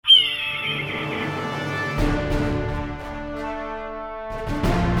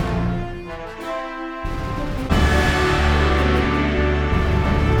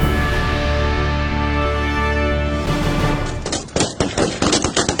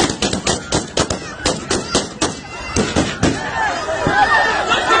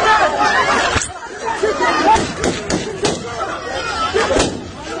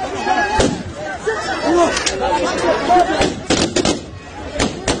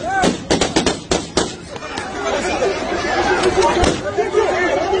As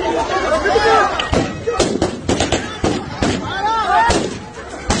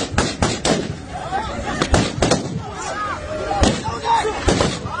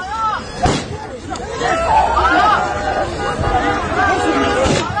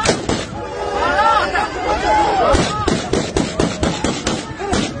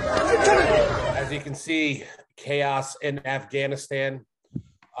you can see, chaos in Afghanistan.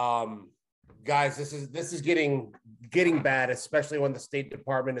 Guys, this is getting bad, especially when the State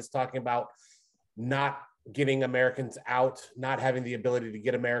Department is talking about not getting Americans out, not having the ability to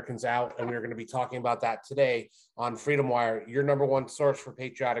get Americans out. And we're going to be talking about that today on Freedom Wire, your number one source for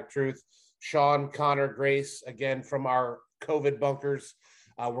patriotic truth. Sean, Connor, Grace, again, from our COVID bunkers.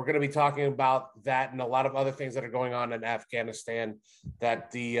 We're going to be talking about that and a lot of other things that are going on in Afghanistan that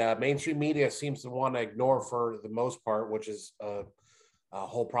the mainstream media seems to want to ignore for the most part, which is a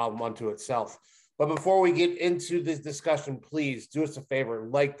whole problem unto itself. But before we get into this discussion, please do us a favor,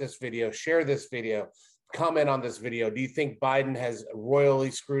 like this video, share this video, comment on this video. Do you think Biden has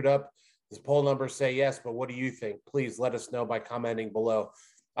royally screwed up? His poll numbers say yes, but what do you think? Please let us know by commenting below.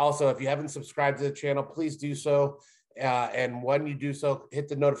 Also, if you haven't subscribed to the channel, please do so. And when you do so, hit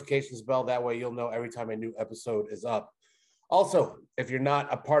the notifications bell. That way you'll know every time a new episode is up. Also, if you're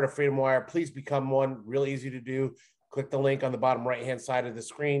not a part of Freedom Wire, please become one. Really easy to do. Click the link on the bottom right-hand side of the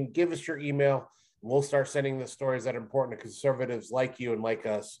screen. Give us your email. We'll start sending the stories that are important to conservatives like you and like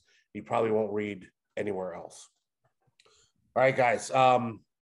us. You probably won't read anywhere else. All right, guys.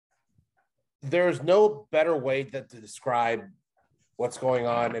 There's no better way to describe what's going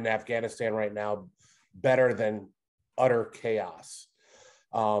on in Afghanistan right now better than utter chaos.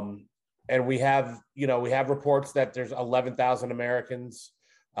 And we have reports that there's 11,000 Americans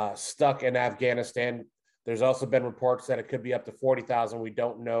stuck in Afghanistan. There's also been reports that it could be up to 40,000. We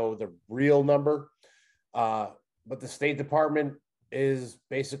don't know the real number, but the State Department is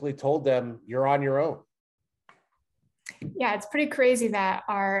basically told them you're on your own. Yeah, it's pretty crazy that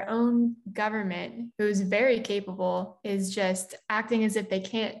our own government, who's very capable, is just acting as if they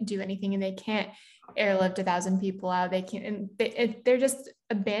can't do anything and they can't airlift 1,000 people out. They can't. They're just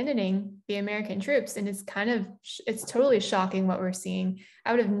abandoning the American troops, and it's totally shocking what we're seeing.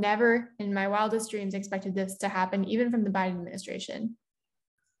 I would have never, in my wildest dreams, expected this to happen, even from the Biden administration.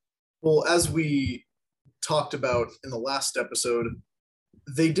 Well, as we talked about in the last episode,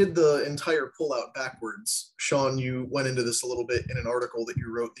 they did the entire pullout backwards. Sean, you went into this a little bit in an article that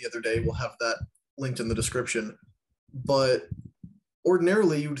you wrote the other day. We'll have that linked in the description. But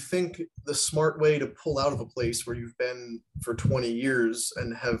ordinarily, you'd think the smart way to pull out of a place where you've been for 20 years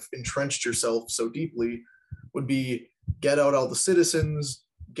and have entrenched yourself so deeply would be get out all the citizens,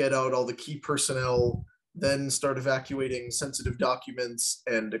 get out all the key personnel, then start evacuating sensitive documents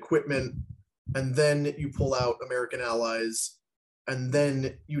and equipment, and then you pull out American allies, and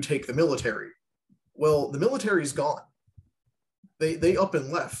then you take the military. Well, the military's gone. They up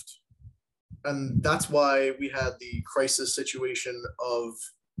and left. And that's why we had the crisis situation of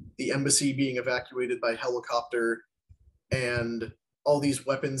the embassy being evacuated by helicopter and all these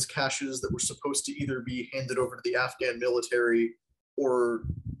weapons caches that were supposed to either be handed over to the Afghan military or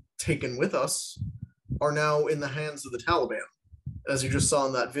taken with us are now in the hands of the Taliban. As you just saw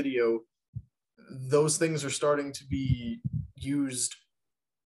in that video, those things are starting to be used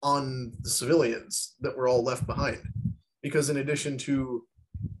on the civilians that were all left behind. Because in addition to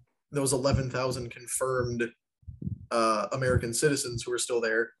those 11,000 confirmed American citizens who are still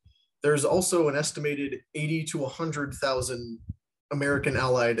there, there's also an estimated 80 to 100,000 American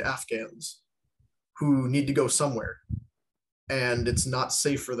allied Afghans who need to go somewhere. And it's not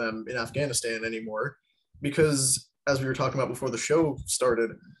safe for them in Afghanistan anymore because, as we were talking about before the show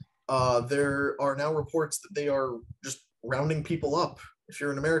started, there are now reports that they are just rounding people up. If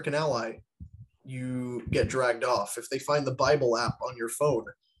you're an American ally, you get dragged off. If they find the Bible app on your phone,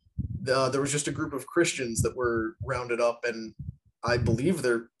 there was just a group of Christians that were rounded up, and I believe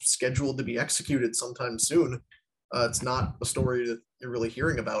they're scheduled to be executed sometime soon. It's not a story that you're really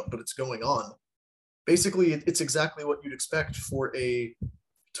hearing about, but it's going on. Basically, it's exactly what you'd expect for a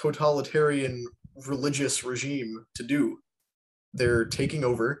totalitarian religious regime to do. They're taking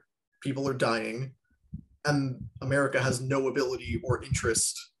over, people are dying, and America has no ability or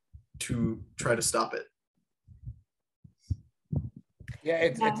interest to try to stop it. Yeah,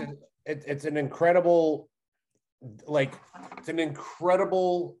 it's an incredible, it's an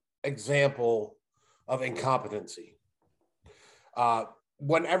incredible example of incompetency.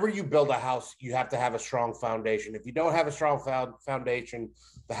 Whenever you build a house, you have to have a strong foundation. If you don't have a strong foundation,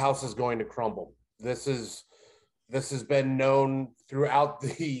 the house is going to crumble. This has been known throughout the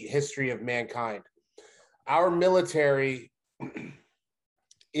history of mankind. Our military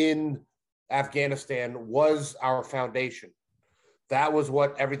in Afghanistan was our foundation. That was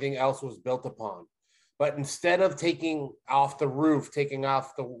what everything else was built upon. But instead of taking off the roof, taking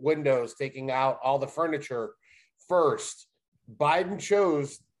off the windows, taking out all the furniture first, Biden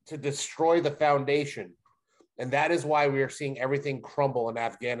chose to destroy the foundation. And that is why we are seeing everything crumble in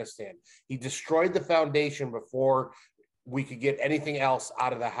Afghanistan. He destroyed the foundation before we could get anything else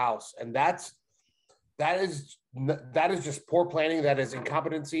out of the house. And that is just poor planning. That is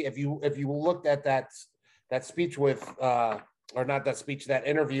incompetency. If you looked at that speech with, or not that speech, that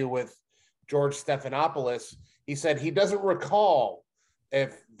interview with George Stephanopoulos, he said he doesn't recall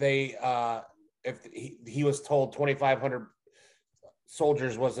if he was told 2,500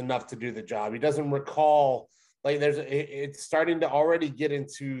 soldiers was enough to do the job. He doesn't recall. Like it's starting to already get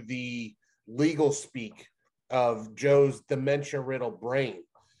into the legal speak of Joe's dementia-riddled brain.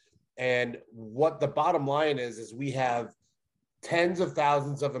 And what the bottom line is we have tens of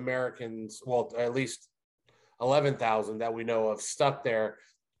thousands of Americans, well, at least 11,000 that we know of stuck there,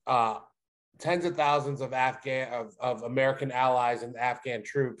 tens of thousands of American allies and Afghan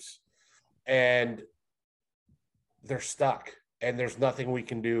troops, and they're stuck, and there's nothing we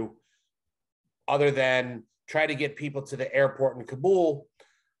can do other than try to get people to the airport in Kabul.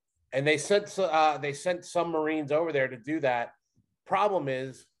 And they sent some Marines over there to do that. Problem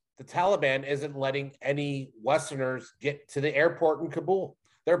is, the Taliban isn't letting any Westerners get to the airport in Kabul.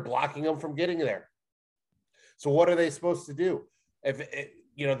 They're blocking them from getting there. So what are they supposed to do?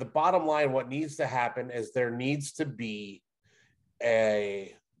 The bottom line, what needs to happen is there needs to be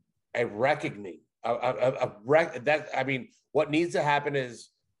a reckoning. What needs to happen is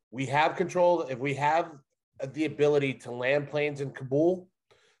we have control. If we have the ability to land planes in Kabul,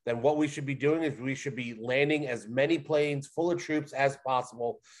 then what we should be doing is we should be landing as many planes full of troops as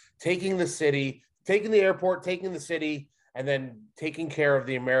possible, taking the city, taking the airport, taking the city, and then taking care of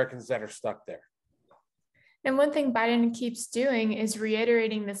the Americans that are stuck there. And one thing Biden keeps doing is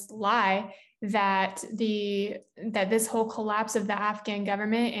reiterating this lie that this whole collapse of the Afghan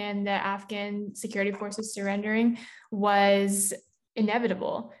government and the Afghan security forces surrendering was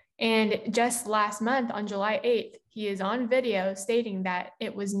inevitable. And just last month on July 8th, he is on video stating that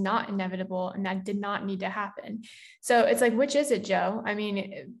it was not inevitable and that did not need to happen. So it's like, which is it, Joe? I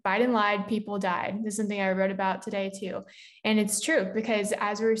mean, Biden lied, people died. This is something I wrote about today too. And it's true because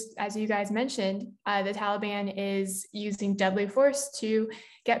as you guys mentioned, the Taliban is using deadly force to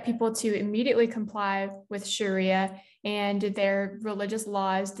get people to immediately comply with Sharia and their religious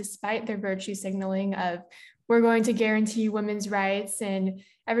laws, despite their virtue signaling of we're going to guarantee women's rights and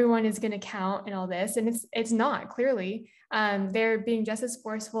everyone is going to count and all this. And it's not, clearly. They're being just as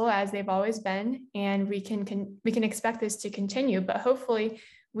forceful as they've always been. And we can expect this to continue, but hopefully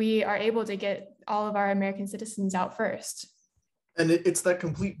we are able to get all of our American citizens out first. And it's that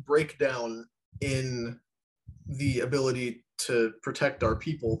complete breakdown in the ability to protect our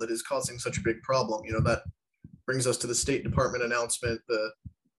people that is causing such a big problem. That brings us to the State Department announcement.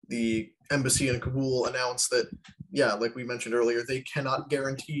 The embassy in Kabul announced that, like we mentioned earlier, they cannot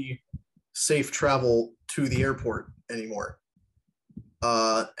guarantee safe travel to the airport anymore.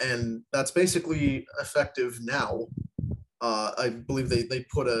 And that's basically effective now. I believe they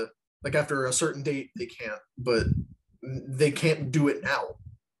put after a certain date, they can't, but they can't do it now.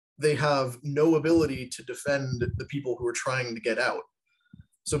 They have no ability to defend the people who are trying to get out.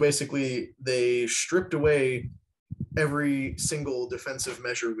 So basically, they stripped away every single defensive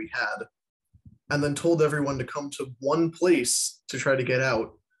measure we had, and then told everyone to come to one place to try to get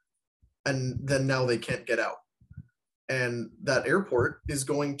out, and then now they can't get out. And that airport is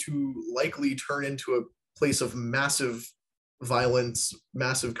going to likely turn into a place of massive violence,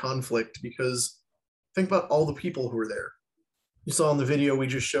 massive conflict, because think about all the people who are there. You saw in the video we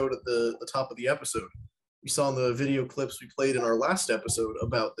just showed at the top of the episode. You saw in the video clips we played in our last episode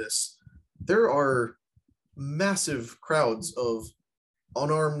about this. There are massive crowds of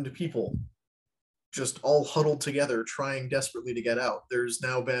unarmed people just all huddled together trying desperately to get out. There's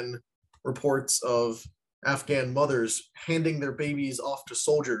now been reports of Afghan mothers handing their babies off to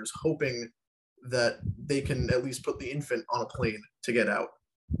soldiers, hoping that they can at least put the infant on a plane to get out.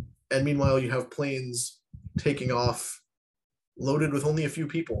 And meanwhile, you have planes taking off loaded with only a few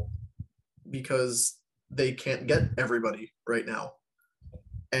people because they can't get everybody right now.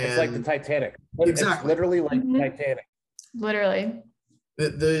 And it's like the Titanic. Exactly. It's literally like the Titanic. Literally.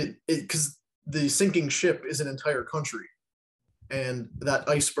 Because the sinking ship is an entire country, and that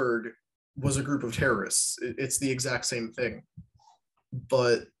iceberg was a group of terrorists. It's the exact same thing.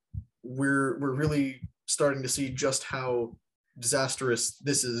 But we're really starting to see just how disastrous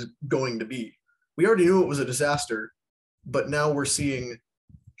this is going to be. We already knew it was a disaster but now we're seeing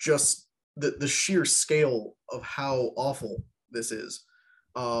just the sheer scale of how awful this is.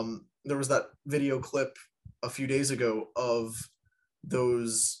 There was that video clip a few days ago of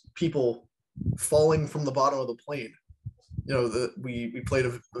those people falling from the bottom of the plane. You know, we played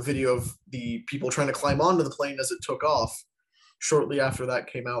a video of the people trying to climb onto the plane as it took off. Shortly after that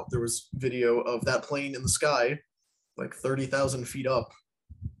came out, there was video of that plane in the sky, like 30,000 feet up,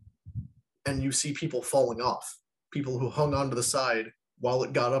 and you see people falling off, people who hung onto the side while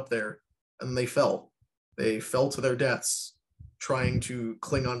it got up there, and they fell. They fell to their deaths trying to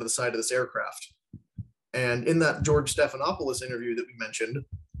cling onto the side of this aircraft. And in that George Stephanopoulos interview that we mentioned,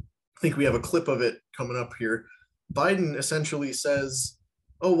 I think we have a clip of it coming up here. Biden essentially says,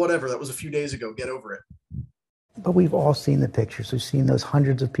 oh, whatever, that was a few days ago, get over it. But we've all seen the pictures. We've seen those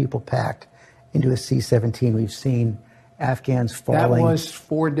hundreds of people packed into a C-17. We've seen Afghans falling. That was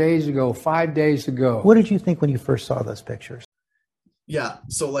 4 days ago, 5 days ago. What did you think when you first saw those pictures? Yeah,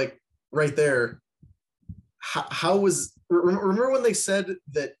 so like right there, how was, remember when they said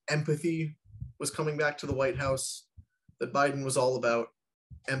that empathy was coming back to the White House, that Biden was all about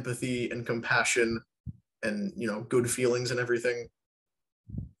empathy and compassion and, you know, good feelings and everything?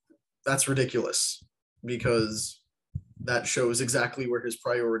 That's ridiculous, because that shows exactly where his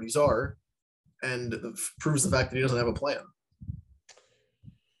priorities are and proves the fact that he doesn't have a plan.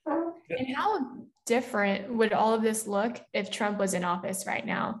 And how different would all of this look if Trump was in office right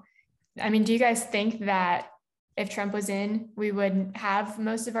now? I mean, do you guys think that if Trump was in, we would have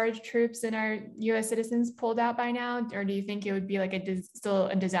most of our troops and our U.S. citizens pulled out by now? Or do you think it would be like still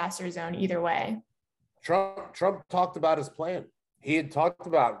a disaster zone either way? Trump talked about his plan. He had talked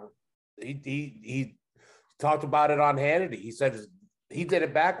about, he talked about it on Hannity. He said he did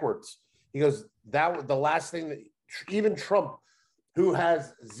it backwards. He goes, that the last thing that even Trump, who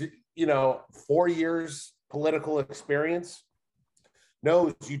has, 4 years political experience,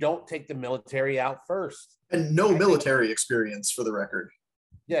 knows you don't take the military out first. And no military experience, for the record.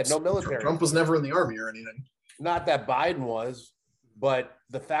 Yeah, no military. Trump was never in the Army or anything. Not that Biden was, but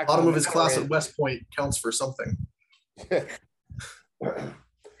the fact bottom of his class at West Point counts for something.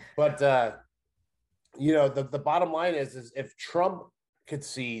 But the bottom line is if Trump could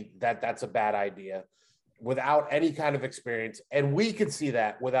see that that's a bad idea without any kind of experience, and we could see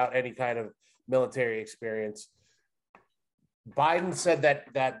that without any kind of military experience. Biden said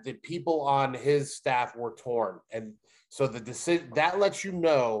that the people on his staff were torn, and so the decision that lets you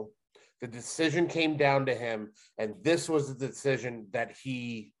know the decision came down to him, and this was the decision that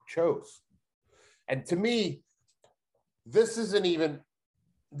he chose. And to me, this isn't even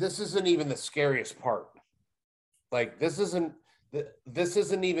the scariest part. Like this isn't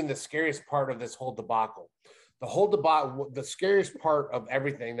even the scariest part of this whole debacle. The scariest part of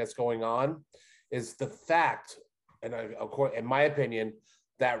everything that's going on is the fact, and in my opinion,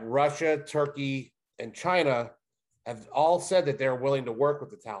 that Russia, Turkey, and China have all said that they're willing to work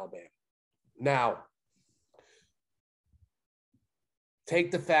with the Taliban. Now,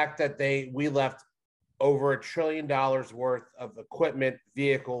 take the fact that we left over $1 trillion worth of equipment,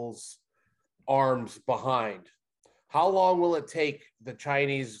 vehicles, arms behind. How long will it take the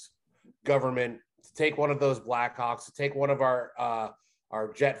Chinese government to take one of those Black Hawks, to take one of our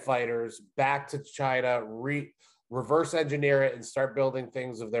jet fighters back to China, reverse engineer it, and start building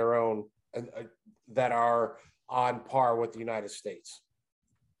things of their own that are on par with the United States?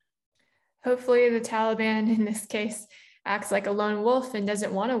 Hopefully the Taliban in this case acts like a lone wolf and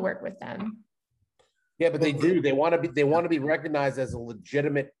doesn't want to work with them. Yeah, but they do. They want to be recognized as a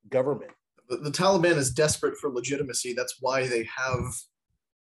legitimate government. The Taliban is desperate for legitimacy. That's why they have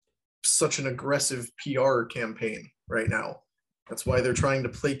such an aggressive PR campaign right now. That's why they're trying to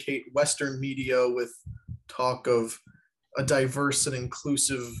placate Western media with talk of a diverse and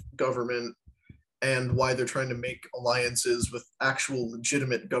inclusive government, and why they're trying to make alliances with actual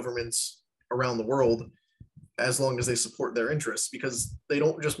legitimate governments around the world as long as they support their interests, because they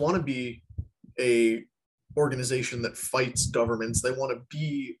don't just want to be a organization that fights governments. They want to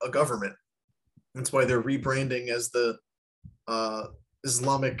be a government. That's why they're rebranding as the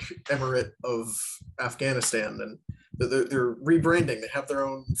Islamic Emirate of Afghanistan, and they're rebranding. They have their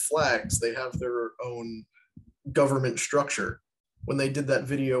own flags. They have their own government structure. When they did that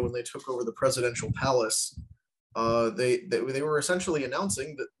video, when they took over the presidential palace, they were essentially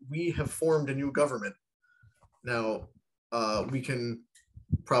announcing that we have formed a new government. Now, we can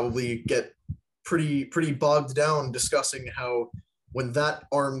probably get pretty bogged down discussing how when that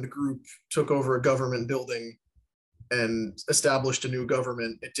armed group took over a government building and established a new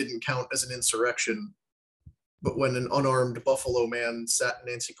government, it didn't count as an insurrection. But when an unarmed Buffalo man sat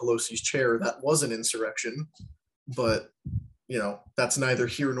in Nancy Pelosi's chair, that was an insurrection. but that's neither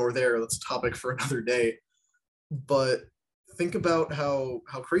here nor there. That's a topic for another day. But think about how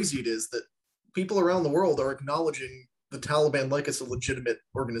crazy it is that people around the world are acknowledging the Taliban like it's a legitimate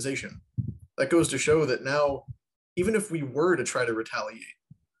organization. That goes to show that now, even if we were to try to retaliate,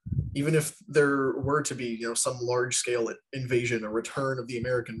 even if there were to be, some large scale invasion, a return of the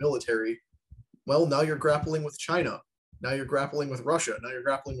American military, well, now you're grappling with China. Now you're grappling with Russia. Now you're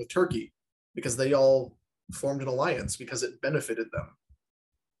grappling with Turkey, because they all formed an alliance because it benefited them.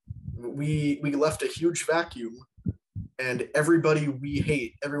 We left a huge vacuum, and everybody we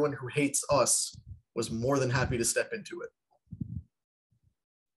hate, everyone who hates us, was more than happy to step into it.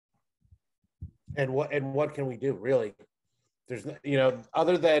 And what can we do, really? There's,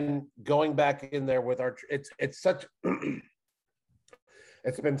 other than going back in there with our, it's such,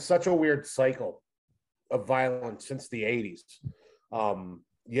 it's been such a weird cycle of violence since the 80s.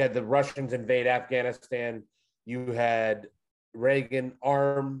 You had the Russians invade Afghanistan. You had Reagan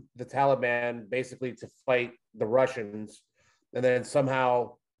arm the Taliban basically to fight the Russians. And then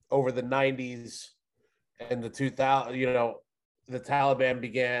somehow over the 90s and the 2000, the Taliban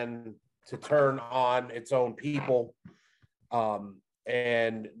began to turn on its own people.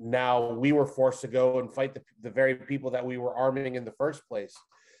 And now we were forced to go and fight the very people that we were arming in the first place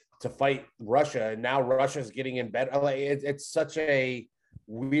to fight Russia. And now Russia's getting in bed. It's such a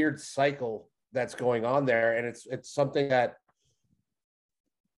weird cycle that's going on there. And it's something that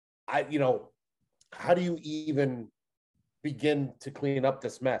how do you even begin to clean up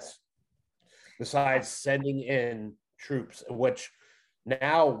this mess besides sending in troops? Which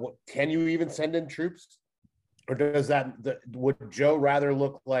now, can you even send in troops? Or does would Joe rather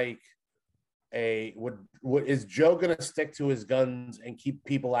look like is Joe going to stick to his guns and keep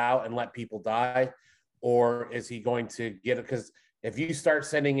people out and let people die? Or is he going to get it? Because if you start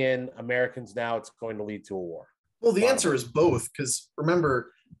sending in Americans now, it's going to lead to a war. Well, the answer is both, because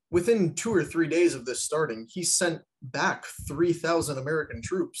remember, within 2 or 3 days of this starting, he sent back 3,000 American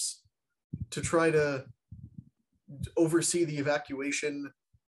troops to try to oversee the evacuation,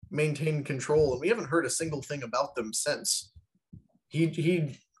 maintain control, and we haven't heard a single thing about them since.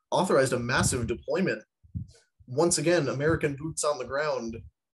 He authorized a massive deployment. Once again, American boots on the ground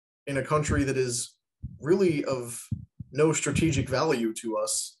in a country that is really of no strategic value to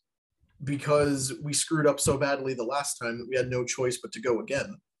us because we screwed up so badly the last time that we had no choice but to go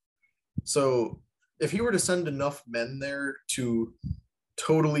again. So if he were to send enough men there to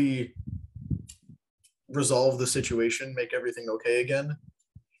totally resolve the situation, make everything okay again,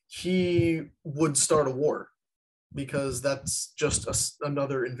 he would start a war, because that's just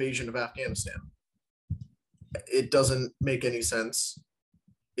another invasion of Afghanistan. It doesn't make any sense.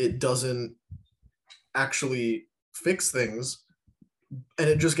 It doesn't actually fix things, and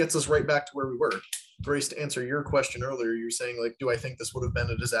it just gets us right back to where we were. Grace, to answer your question earlier, you're saying, do I think this would have been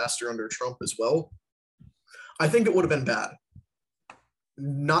a disaster under Trump as well? I think it would have been bad.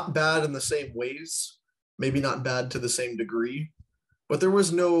 Not bad in the same ways, maybe not bad to the same degree, but there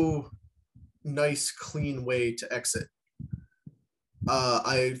was no nice, clean way to exit.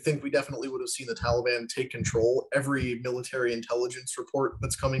 I think we definitely would have seen the Taliban take control. Every military intelligence report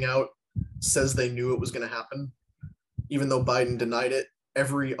that's coming out says they knew it was going to happen. Even though Biden denied it,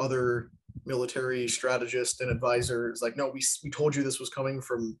 every other military strategist and advisor is like, no, we told you this was coming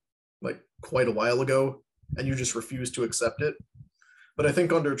from quite a while ago, and you just refused to accept it. But I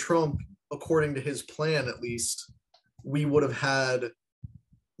think under Trump, according to his plan at least, we would have had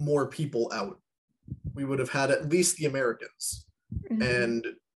more people out. We would have had at least the Americans, and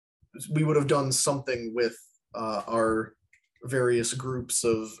we would have done something with our various groups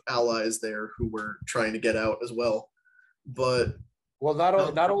of allies there who were trying to get out as well. But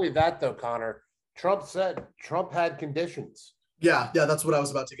not only that though, Connor, Trump said Trump had conditions. Yeah, that's what I was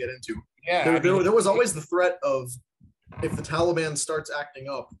about to get into. Yeah, there was always the threat of, if the Taliban starts acting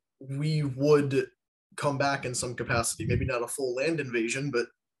up, we would come back in some capacity. Maybe not a full land invasion, but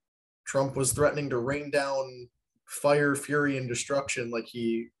Trump was threatening to rain down fire, fury, and destruction like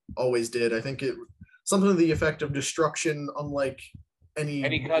he always did. I think it something to the effect of destruction unlike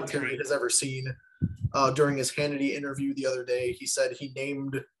any country has ever seen. During his Hannity interview the other day, he said he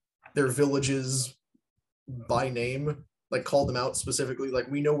named their villages by name, called them out specifically,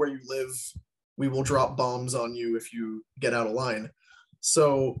 we know where you live, we will drop bombs on you if you get out of line.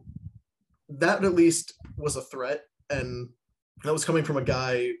 So that at least was a threat, and that was coming from a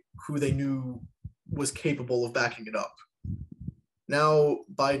guy who they knew was capable of backing it up. Now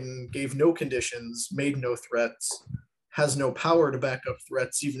Biden gave no conditions, made no threats, has no power to back up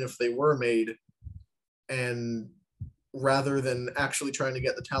threats even if they were made, and rather than actually trying to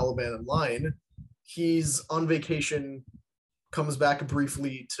get the Taliban in line, he's on vacation, comes back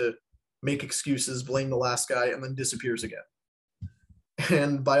briefly to make excuses, blame the last guy, and then disappears again.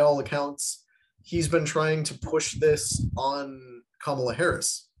 And by all accounts, he's been trying to push this on Kamala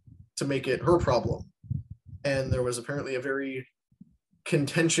Harris to make it her problem. And there was apparently a very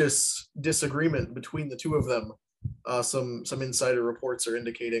contentious disagreement between the two of them. Some insider reports are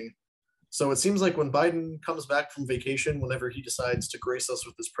indicating. So it seems like when Biden comes back from vacation, whenever he decides to grace us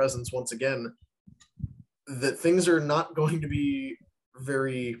with his presence once again, that things are not going to be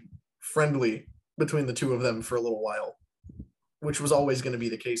very friendly between the two of them for a little while, which was always going to be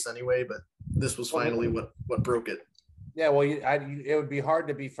the case anyway, but this was finally what broke it. Yeah, well, it would be hard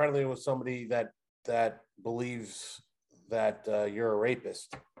to be friendly with somebody that believes that you're a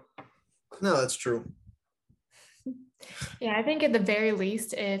rapist. No, that's true. Yeah, I think at the very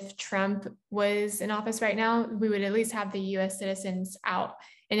least, if Trump was in office right now, we would at least have the US citizens out.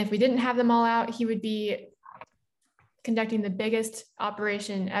 And if we didn't have them all out, he would be conducting the biggest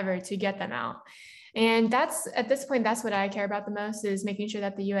operation ever to get them out. And that's, at this point, that's what I care about the most, is making sure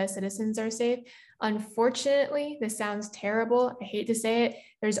that the US citizens are safe. Unfortunately, this sounds terrible. I hate to say it.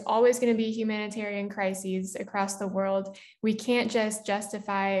 There's always going to be humanitarian crises across the world. We can't just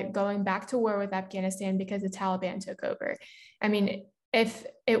justify going back to war with Afghanistan because the Taliban took over. I mean, if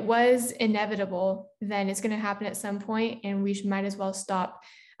it was inevitable, then it's going to happen at some point, and we might as well stop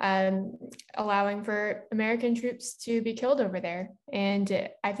allowing for American troops to be killed over there. And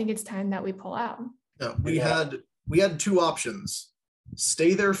I think it's time that we pull out. No, we had two options: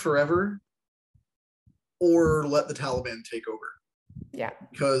 stay there forever, or let the Taliban take over. Yeah.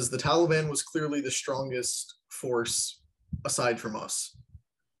 Because the Taliban was clearly the strongest force aside from us.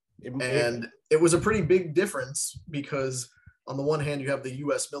 And it was a pretty big difference, because on the one hand, you have the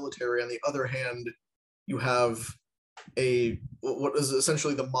US military, on the other hand, you have what is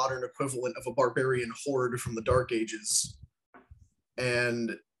essentially the modern equivalent of a barbarian horde from the Dark Ages.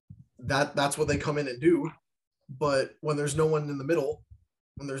 And that's what they come in and do. But when there's no one in the middle,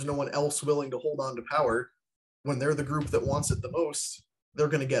 when there's no one else willing to hold on to power, when they're the group that wants it the most, they're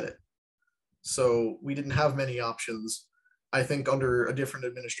going to get it. So we didn't have many options. I think under a different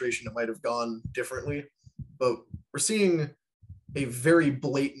administration, it might have gone differently. But we're seeing a very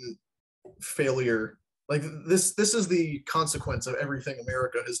blatant failure. Like this is the consequence of everything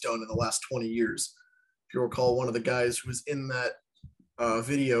America has done in the last 20 years. If you recall, one of the guys who was in that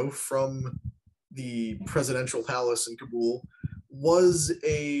video from the presidential palace in Kabul was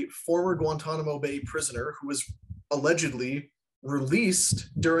a former Guantanamo Bay prisoner who was allegedly released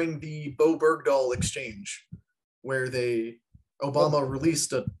during the Bo Bergdahl exchange, where Obama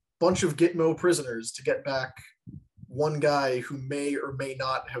released a bunch of Gitmo prisoners to get back one guy who may or may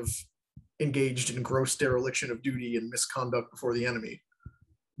not have engaged in gross dereliction of duty and misconduct before the enemy.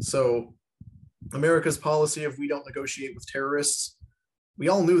 So America's policy of we don't negotiate with terrorists, we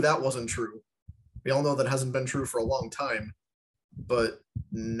all knew that wasn't true. We all know that hasn't been true for a long time, but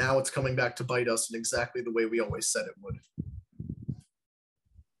now it's coming back to bite us in exactly the way we always said it would.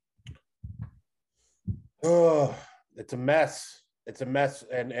 Oh, it's a mess. It's a mess.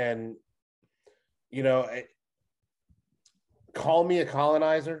 And you know, call me a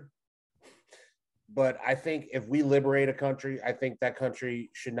colonizer, but I think if we liberate a country, I think that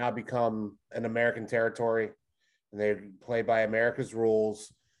country should now become an American territory, and they play by America's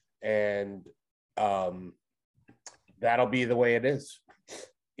rules, and that'll be the way it is.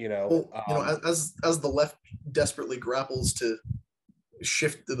 As the left desperately grapples to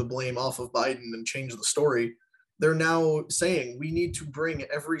shift the blame off of Biden and change the story, they're now saying we need to bring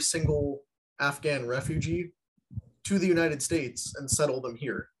every single Afghan refugee to the United States and settle them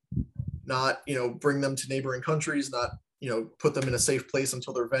here. Not, bring them to neighboring countries, not, put them in a safe place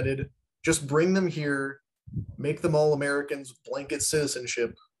until they're vetted. Just bring them here, make them all Americans with blanket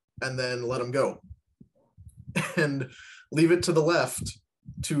citizenship, and then let them go. And leave it to the left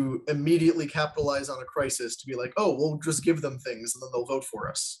to immediately capitalize on a crisis to be like, oh, we'll just give them things and then they'll vote for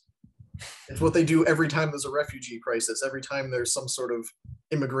us. It's what they do every time there's a refugee crisis, every time there's some sort of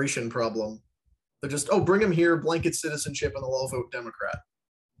immigration problem. They're just, oh, bring them here, blanket citizenship, and they'll all vote Democrat.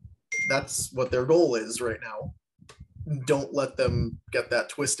 That's what their goal is right now. Don't let them get that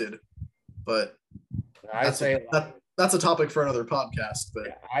twisted. But that's a topic for another podcast.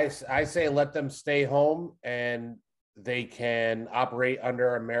 But I say let them stay home, and they can operate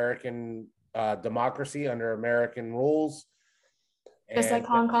under American democracy, under American rules. Just like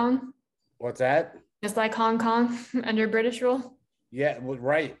Hong Kong. What's that? Just like Hong Kong under British rule. Yeah,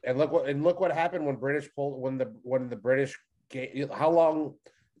 right. And look what happened when the British how long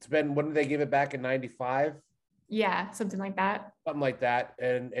it's been. When did they give it back? In 95? Yeah, something like that. Something like that.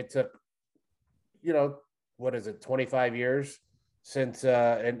 And it took you know, what is it, 25 years since,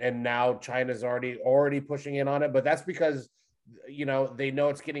 and now China's already pushing in on it. But that's because, you know, they know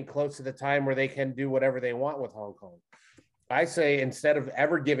it's getting close to the time where they can do whatever they want with Hong Kong. I say instead of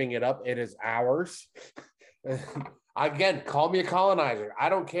ever giving it up, it is ours. Again, call me a colonizer. I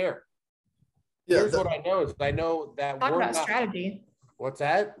don't care. Yeah, Here's what I know is I know that Talk we're about not. strategy. What's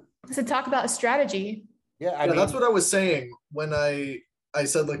that? So talk about strategy. Yeah, I yeah, mean, that's what I was saying when I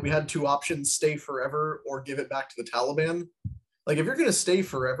said like we had two options: stay forever or give it back to the Taliban. Like if you're gonna stay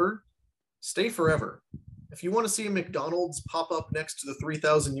forever, stay forever. If you want to see a McDonald's pop up next to the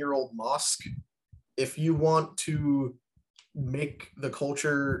 3,000-year-old mosque, if you want to make the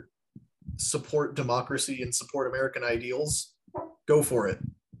culture support democracy and support American ideals, go for it.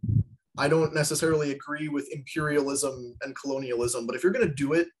 I don't necessarily agree with imperialism and colonialism, but if you're going to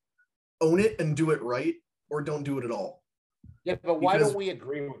do it, own it and do it right, or don't do it at all. yeah, but why Because- don't we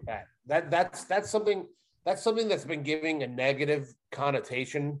agree with that? That's something that's been giving a negative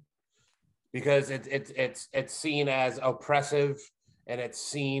connotation because it's seen as oppressive and it's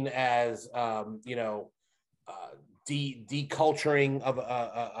seen as you know, deculturing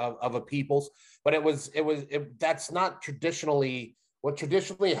of a people's. But that's not traditionally what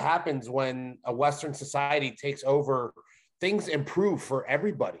traditionally happens when a Western society takes over. Things improve for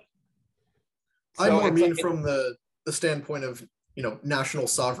everybody. I So more it's mean like- from the standpoint of, you know, national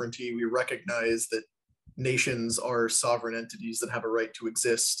sovereignty. We recognize that nations are sovereign entities that have a right to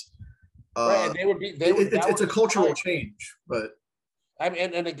exist. right, and they would be. They would. It's a cultural change, but I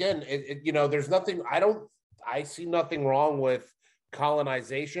mean, and again, you know, there's nothing. I see nothing wrong with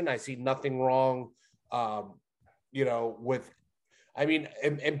colonization. I see nothing wrong, you know, with. I mean,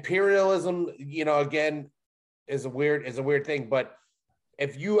 imperialism. You know, again, is a weird thing. But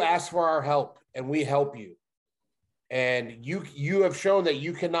if you ask for our help and we help you, and you have shown that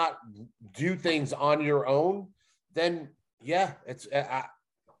you cannot do things on your own, then yeah, it's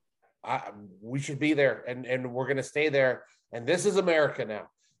we should be there, and we're going to stay there. And this is America now.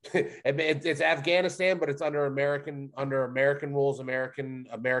 It's Afghanistan, but it's under American rules, American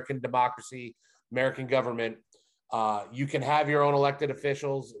democracy, American government. You can have your own elected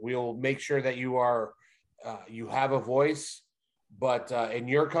officials. We'll make sure that you have a voice, but in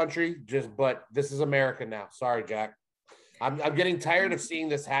your country, but this is America now. Sorry, Jack. I'm getting tired of seeing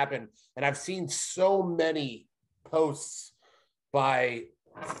this happen, and I've seen so many posts by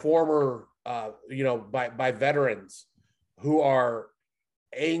former, you know, by veterans who are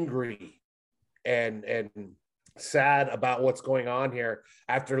angry and sad about what's going on here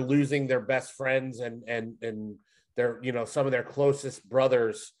after losing their best friends and their, you know, some of their closest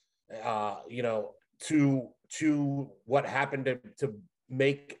brothers, you know, to what happened to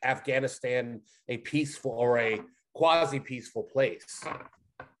make Afghanistan a peaceful or a quasi-peaceful place.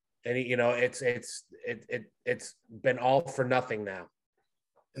 And you know, it's been all for nothing now.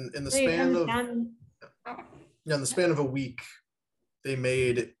 in the span of Down, in the span of a week, they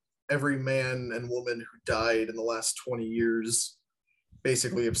made every man and woman who died in the last 20 years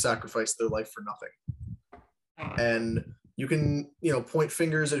basically have sacrificed their life for nothing. And you can, you know, point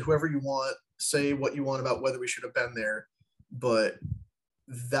fingers at whoever you want, say what you want about whether we should have been there, but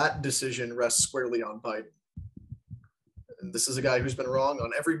that decision rests squarely on Biden. And this is a guy who's been wrong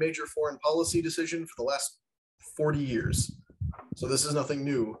on every major foreign policy decision for the last 40 years. So this is nothing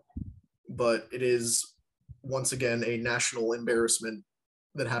new, but it is once again a national embarrassment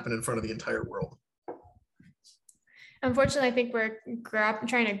that happened in front of the entire world. unfortunately, I think we're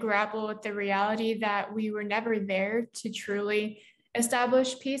trying to grapple with the reality that we were never there to truly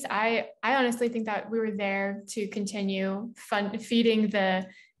establish peace. I honestly think that we were there to continue feeding the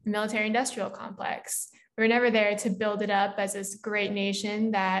military industrial complex. We were never there to build it up as this great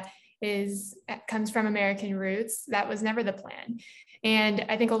nation that comes from American roots. That was never the plan. And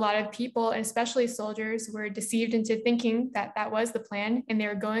I think a lot of people, and especially soldiers, were deceived into thinking that that was the plan and they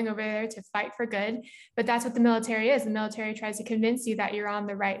were going over there to fight for good. But that's what the military is. The military tries to convince you that you're on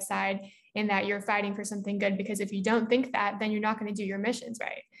the right side and that you're fighting for something good, because if you don't think that, then you're not going to do your missions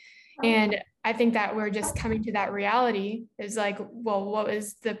right. And I think that we're just coming to that reality is like, well, what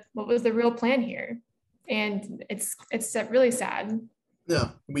was the real plan here? And it's really sad. Yeah,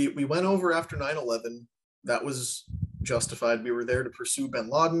 we went over after 9/11. That was justified. We were there to pursue bin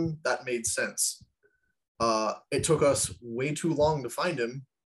Laden. That made sense. It took us way too long to find him.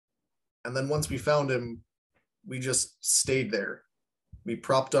 And then once we found him, we just stayed there. We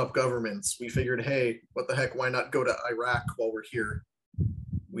propped up governments. We figured, hey, what the heck, why not go to Iraq while we're here?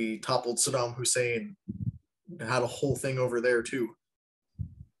 We toppled Saddam Hussein, had a whole thing over there too.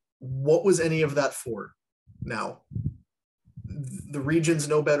 What was any of that for now? the region's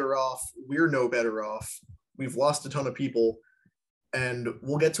no better off. We're no better off. We've lost a ton of people, and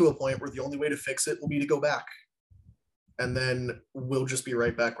we'll get to a point where the only way to fix it will be to go back. And then we'll just be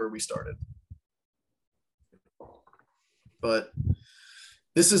right back where we started. But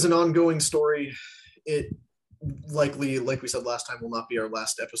this is an ongoing story. It likely, like we said last time, will not be our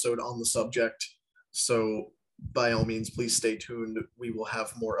last episode on the subject. So by all means, please stay tuned. We will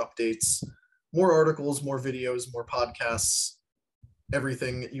have more updates, more articles, more videos, more podcasts,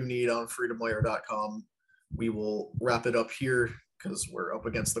 everything you need on freedomwire.com. We will wrap it up here because we're up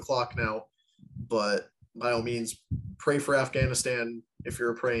against the clock now. But by all means, pray for Afghanistan if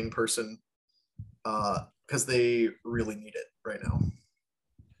you're a praying person, because they really need it right now.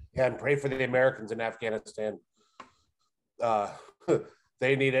 Yeah, and pray for the Americans in Afghanistan.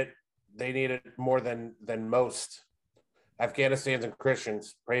 They need it. They need it more than most. Afghanistans and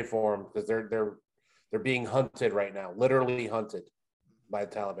Christians, pray for them because they're being hunted right now, literally hunted by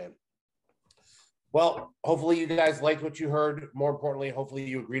the Taliban. Well, hopefully you guys liked what you heard. More importantly, hopefully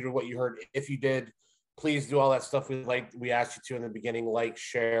you agreed with what you heard. If you did, please do all that stuff we asked you to in the beginning, like,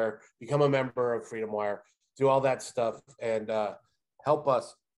 share, become a member of Freedom Wire, do all that stuff, and help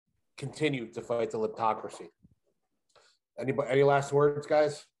us continue to fight the libtocracy. Any last words,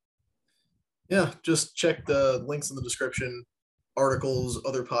 guys? Yeah, just check the links in the description, articles,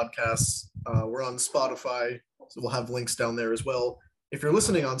 other podcasts. We're on Spotify, so we'll have links down there as well. If you're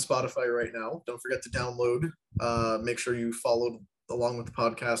listening on Spotify right now, don't forget to download. Make sure you follow along with the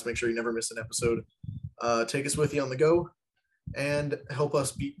podcast. Make sure you never miss an episode. Take us with you on the go and help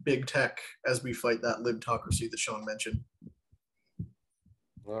us beat big tech as we fight that libtocracy that Sean mentioned.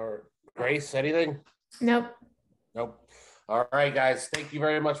 All right. Grace, anything? Nope. All right, guys. Thank you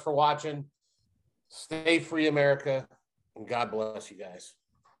very much for watching. Stay free, America, and God bless you guys.